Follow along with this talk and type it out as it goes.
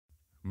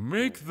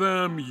Make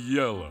them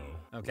yellow.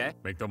 Okay.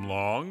 Make them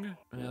long.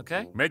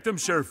 Okay. Make them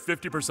share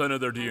 50% of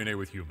their DNA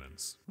with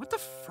humans. What the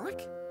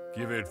frick?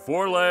 Give it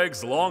 4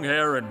 legs, long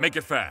hair, and make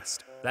it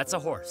fast. That's a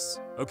horse.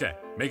 Okay,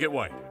 make it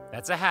white.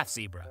 That's a half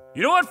zebra.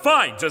 You know what?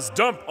 Fine, just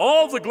dump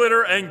all the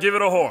glitter and give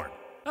it a horn.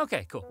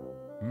 Okay, cool.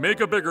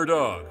 Make a bigger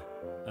dog.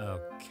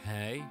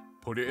 Okay.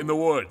 Put it in the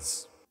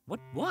woods. What?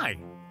 Why?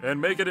 And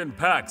make it in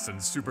packs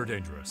and super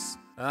dangerous.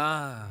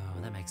 Oh,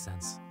 that makes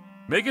sense.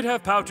 Make it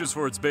have pouches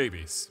for its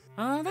babies.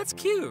 That's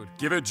cute.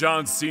 Give it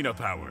John Cena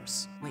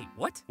powers. Wait,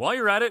 what? While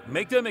you're at it,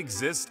 make them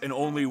exist in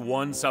only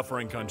one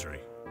suffering country.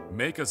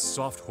 Make a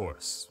soft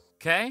horse.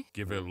 Okay.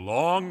 Give it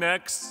long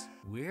necks.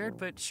 Weird,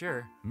 but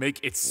sure. Make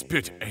it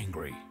spit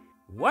angry.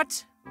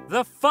 What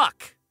the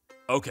fuck?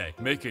 Okay,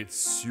 make it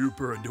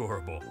super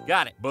adorable.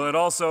 Got it. But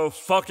also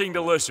fucking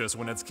delicious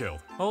when it's killed.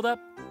 Hold up.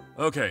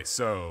 Okay,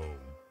 so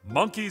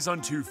monkeys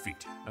on 2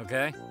 feet.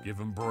 Okay. Give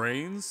them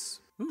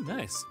brains. Ooh,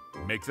 nice.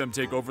 Make them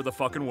take over the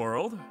fucking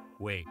world.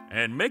 Wait.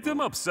 And make them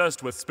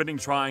obsessed with spinning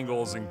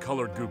triangles and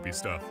colored goopy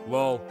stuff.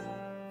 Lol.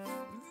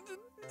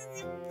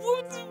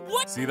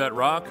 What? See that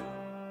rock?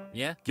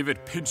 Yeah. Give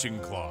it pinching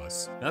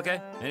claws.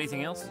 Okay.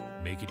 Anything else?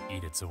 Make it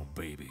eat its own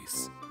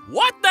babies.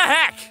 What the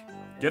heck?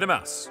 Get a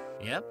mouse.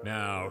 Yep.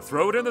 Now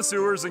throw it in the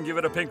sewers and give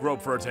it a pink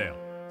rope for a tail.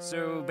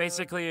 So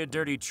basically a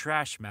dirty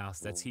trash mouse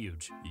that's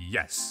huge.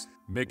 Yes.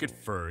 Make it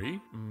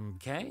furry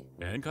Okay.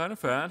 and kind of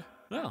fat.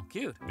 Oh,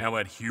 cute. Now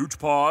add huge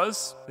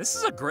paws. This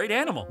is a great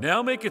animal.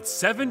 Now make it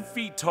 7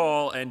 feet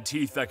tall and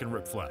teeth that can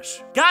rip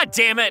flesh. God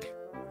damn it!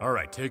 All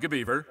right, take a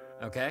beaver.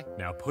 Okay.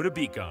 Now put a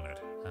beak on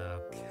it.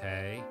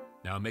 Okay.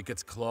 Now make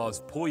its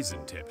claws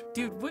poison tipped.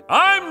 Dude, what?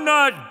 I'm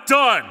not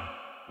done!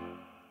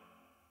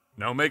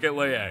 Now make it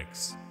lay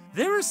eggs.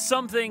 There is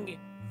something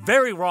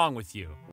very wrong with you.